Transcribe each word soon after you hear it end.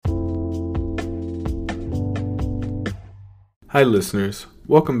Hi, listeners.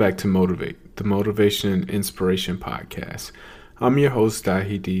 Welcome back to Motivate, the Motivation and Inspiration Podcast. I'm your host,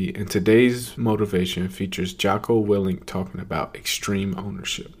 Dahi D, and today's motivation features Jocko Willink talking about extreme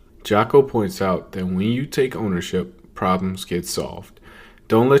ownership. Jocko points out that when you take ownership, problems get solved.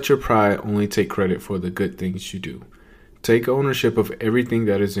 Don't let your pride only take credit for the good things you do. Take ownership of everything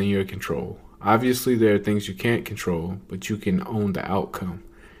that is in your control. Obviously, there are things you can't control, but you can own the outcome.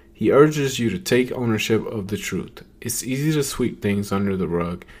 He urges you to take ownership of the truth. It's easy to sweep things under the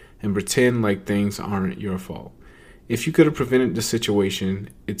rug and pretend like things aren't your fault. If you could have prevented the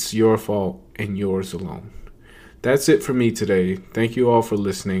situation, it's your fault and yours alone. That's it for me today. Thank you all for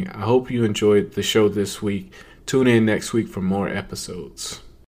listening. I hope you enjoyed the show this week. Tune in next week for more episodes.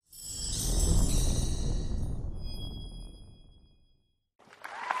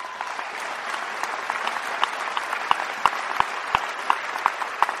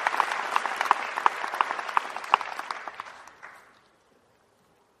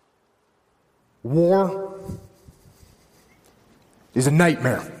 War is a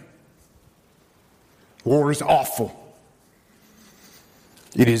nightmare. War is awful.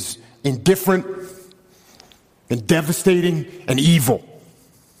 It is indifferent and devastating and evil.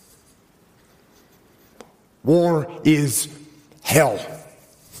 War is hell.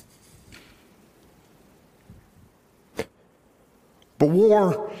 But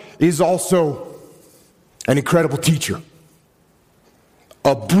war is also an incredible teacher,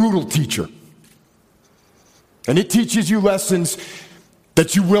 a brutal teacher. And it teaches you lessons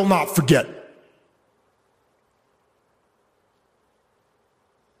that you will not forget.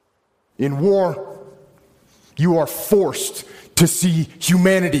 In war, you are forced to see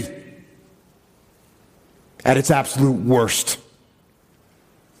humanity at its absolute worst.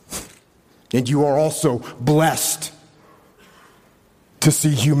 And you are also blessed to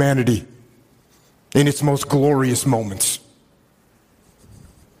see humanity in its most glorious moments.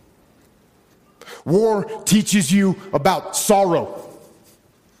 War teaches you about sorrow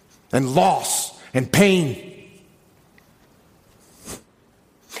and loss and pain.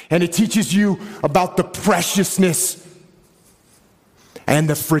 And it teaches you about the preciousness and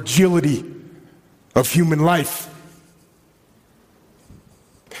the fragility of human life.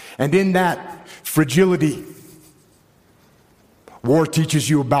 And in that fragility, war teaches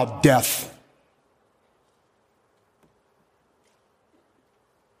you about death.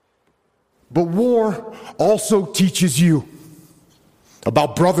 But war also teaches you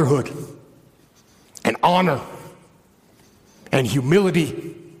about brotherhood and honor and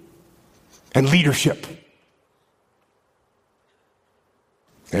humility and leadership.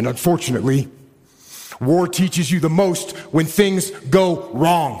 And unfortunately, war teaches you the most when things go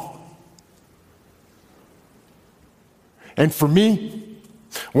wrong. And for me,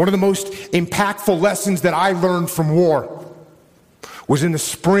 one of the most impactful lessons that I learned from war was in the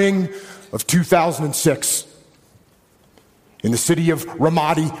spring of 2006 in the city of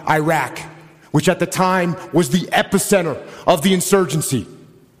Ramadi, Iraq, which at the time was the epicenter of the insurgency,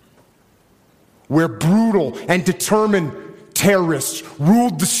 where brutal and determined terrorists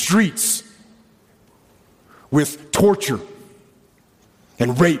ruled the streets with torture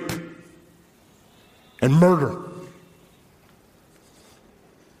and rape and murder.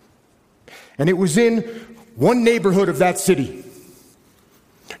 And it was in one neighborhood of that city,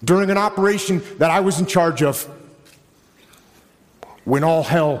 during an operation that I was in charge of, when all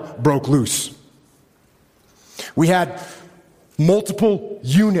hell broke loose. We had multiple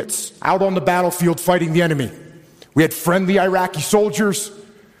units out on the battlefield fighting the enemy. We had friendly Iraqi soldiers,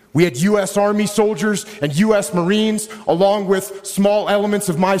 we had U.S. Army soldiers and U.S. Marines, along with small elements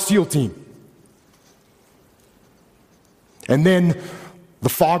of my SEAL team. And then the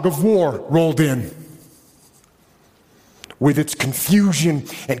fog of war rolled in, with its confusion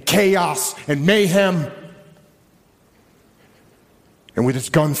and chaos and mayhem, and with its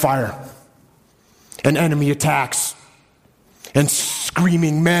gunfire and enemy attacks and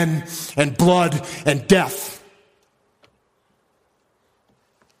screaming men and blood and death.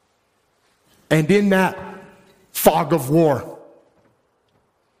 And in that fog of war,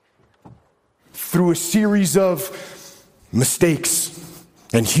 through a series of mistakes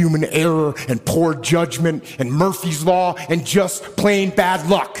and human error and poor judgment and Murphy's Law and just plain bad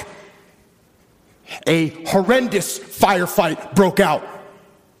luck, a horrendous firefight broke out.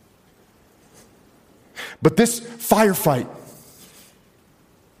 But this firefight,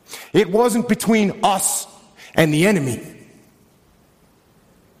 it wasn't between us and the enemy.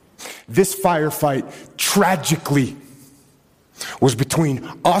 This firefight, tragically, was between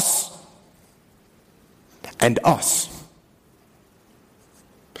us and us.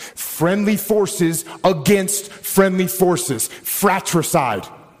 Friendly forces against friendly forces, fratricide,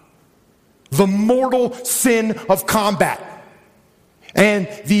 the mortal sin of combat, and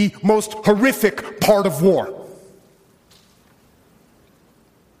the most horrific part of war.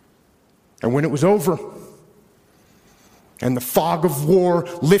 And when it was over, and the fog of war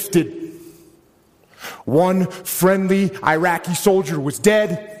lifted, one friendly Iraqi soldier was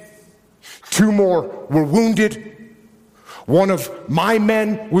dead, 2 more were wounded, one of my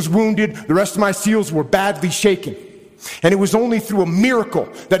men was wounded, the rest of my SEALs were badly shaken. And it was only through a miracle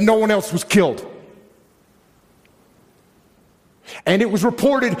that no one else was killed. And it was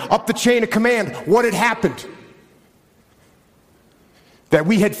reported up the chain of command what had happened. That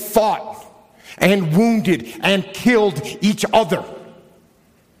we had fought and wounded and killed each other.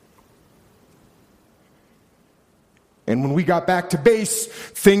 And when we got back to base,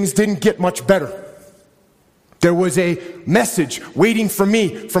 things didn't get much better. There was a message waiting for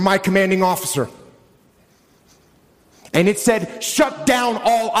me from my commanding officer. And it said, shut down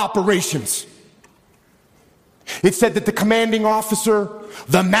all operations. It said that the commanding officer,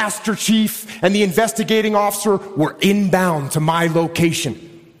 the master chief, and the investigating officer were inbound to my location.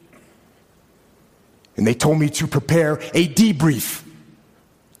 And they told me to prepare a debrief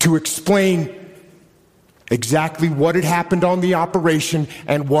to explain exactly what had happened on the operation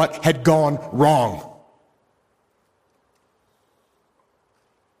and what had gone wrong.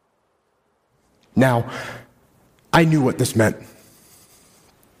 Now, I knew what this meant.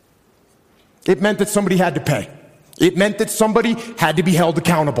 It meant that somebody had to pay. It meant that somebody had to be held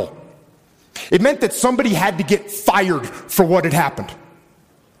accountable. It meant that somebody had to get fired for what had happened.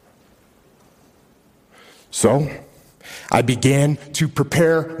 So, I began to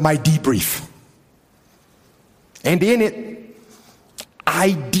prepare my debrief. And in it,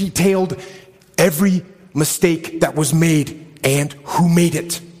 I detailed every mistake that was made and who made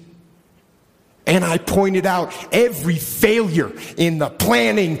it. And I pointed out every failure in the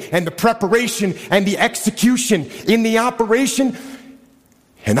planning and the preparation and the execution in the operation.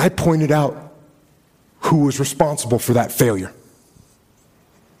 And I pointed out who was responsible for that failure.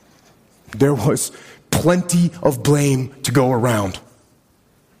 There was plenty of blame to go around.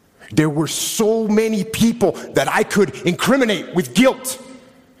 There were so many people that I could incriminate with guilt.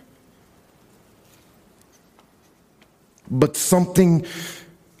 But something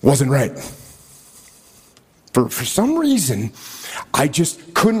wasn't right. For some reason, I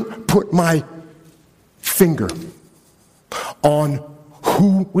just couldn't put my finger on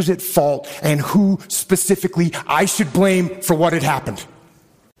who was at fault and who specifically I should blame for what had happened.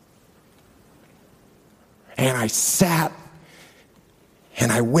 And I sat and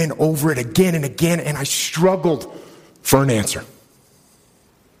I went over it again and again, and I struggled for an answer.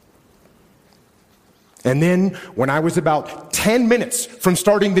 And then, when I was about 10 minutes from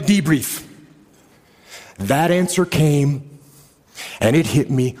starting the debrief, that answer came, and it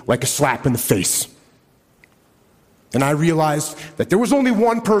hit me like a slap in the face. And I realized that there was only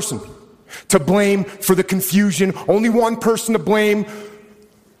one person to blame for the confusion, only one person to blame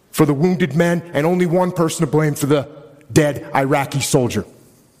for the wounded men, and only one person to blame for the dead Iraqi soldier.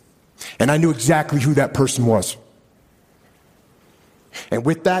 And I knew exactly who that person was. And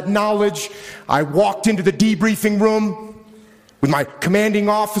with that knowledge, I walked into the debriefing room with my commanding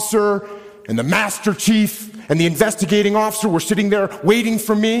officer, and the master chief and the investigating officer were sitting there waiting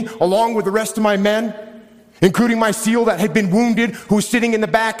for me, along with the rest of my men, including my SEAL that had been wounded, who was sitting in the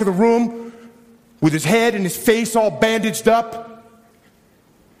back of the room with his head and his face all bandaged up.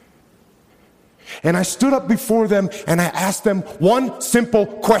 And I stood up before them and I asked them one simple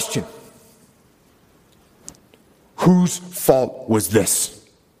question. Whose fault was this?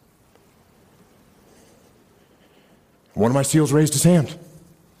 One of my SEALs raised his hand.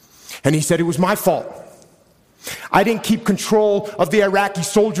 And he said, it was my fault. I didn't keep control of the Iraqi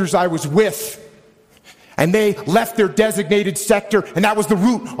soldiers I was with. And they left their designated sector, and that was the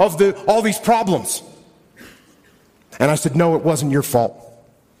root of all these problems. And I said, no, it wasn't your fault.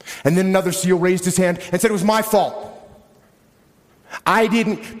 And then another SEAL raised his hand and said, it was my fault. I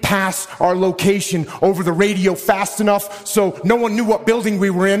didn't pass our location over the radio fast enough, so no one knew what building we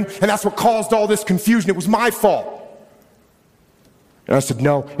were in, and that's what caused all this confusion. It was my fault. And I said,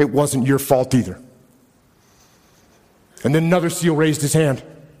 no, it wasn't your fault either. And then another SEAL raised his hand.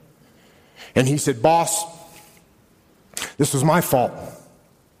 And he said, boss, this was my fault.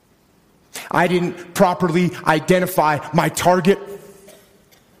 I didn't properly identify my target.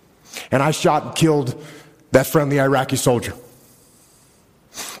 And I shot and killed that friendly Iraqi soldier.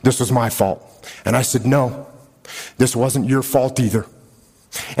 This was my fault. And I said, no, this wasn't your fault either.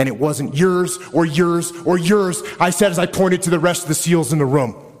 And it wasn't yours or yours or yours, I said as I pointed to the rest of the SEALs in the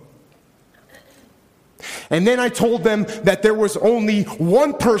room. And then I told them that there was only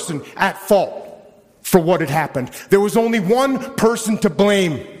one person at fault for what had happened. There was only one person to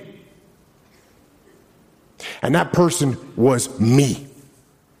blame. And that person was me.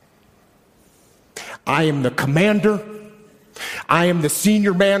 I am the commander. I am the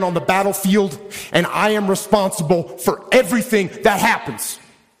senior man on the battlefield, and I am responsible for everything that happens.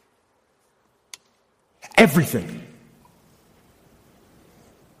 Everything.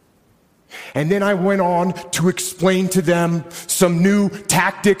 And then I went on to explain to them some new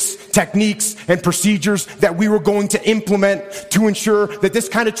tactics, techniques, and procedures that we were going to implement to ensure that this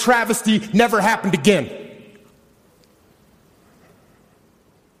kind of travesty never happened again.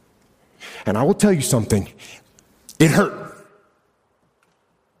 And I will tell you something. It hurt.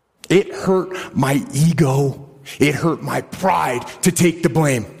 It hurt my ego. It hurt my pride to take the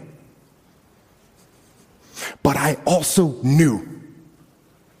blame. But I also knew.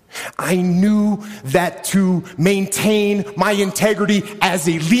 I knew that to maintain my integrity as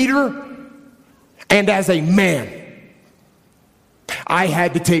a leader and as a man, I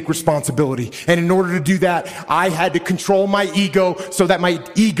had to take responsibility. And in order to do that, I had to control my ego so that my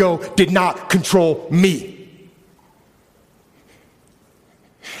ego did not control me.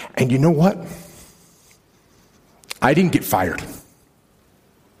 And you know what? I didn't get fired.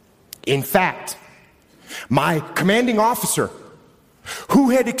 In fact, my commanding officer, who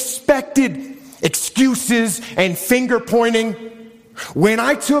had expected excuses and finger pointing, when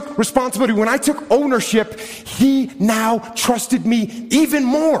I took responsibility, when I took ownership, he now trusted me even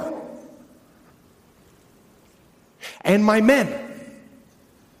more. And my men,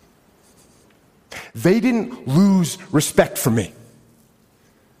 they didn't lose respect for me.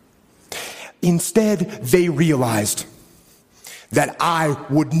 Instead, they realized that I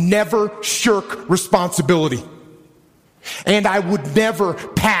would never shirk responsibility. And I would never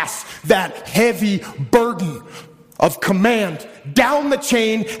pass that heavy burden of command down the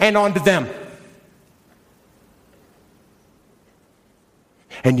chain and onto them.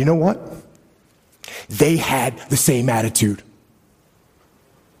 And you know what? They had the same attitude.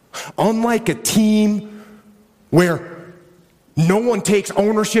 Unlike a team where no one takes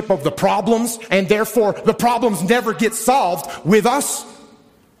ownership of the problems and therefore the problems never get solved, with us,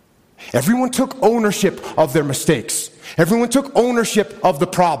 everyone took ownership of their mistakes. Everyone took ownership of the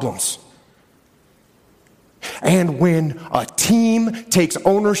problems. And when a team takes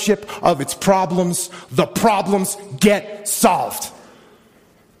ownership of its problems, the problems get solved.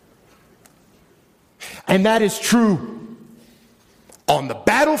 And that is true on the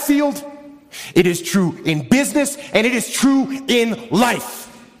battlefield, it is true in business, and it is true in life.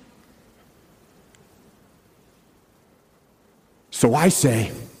 So I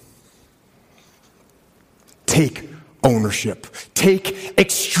say, take ownership. Take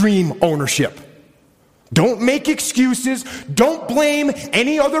extreme ownership. Don't make excuses. Don't blame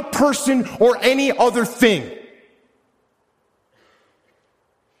any other person or any other thing.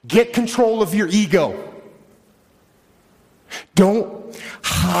 Get control of your ego. Don't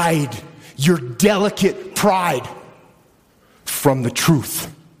hide your delicate pride from the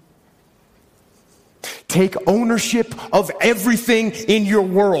truth. Take ownership of everything in your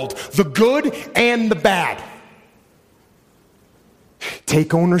world, the good and the bad.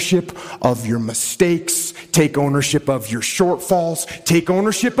 Take ownership of your mistakes, take ownership of your shortfalls, take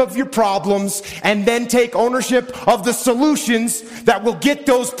ownership of your problems, and then take ownership of the solutions that will get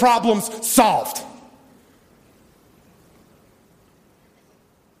those problems solved.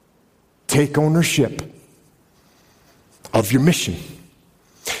 Take ownership of your mission.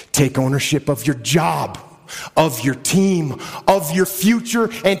 Take ownership of your job, of your team, of your future,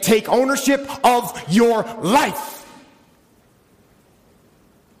 and take ownership of your life.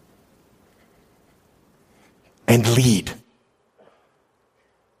 And lead.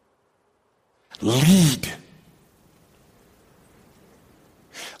 Lead.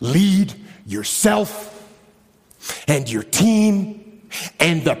 Lead yourself and your team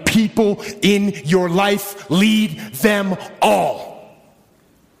and the people in your life. Lead them all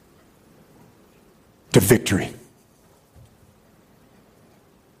to victory.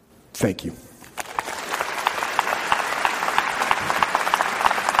 Thank you.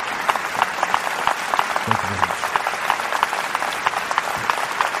 Thank you very much.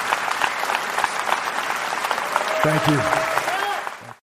 Thank you.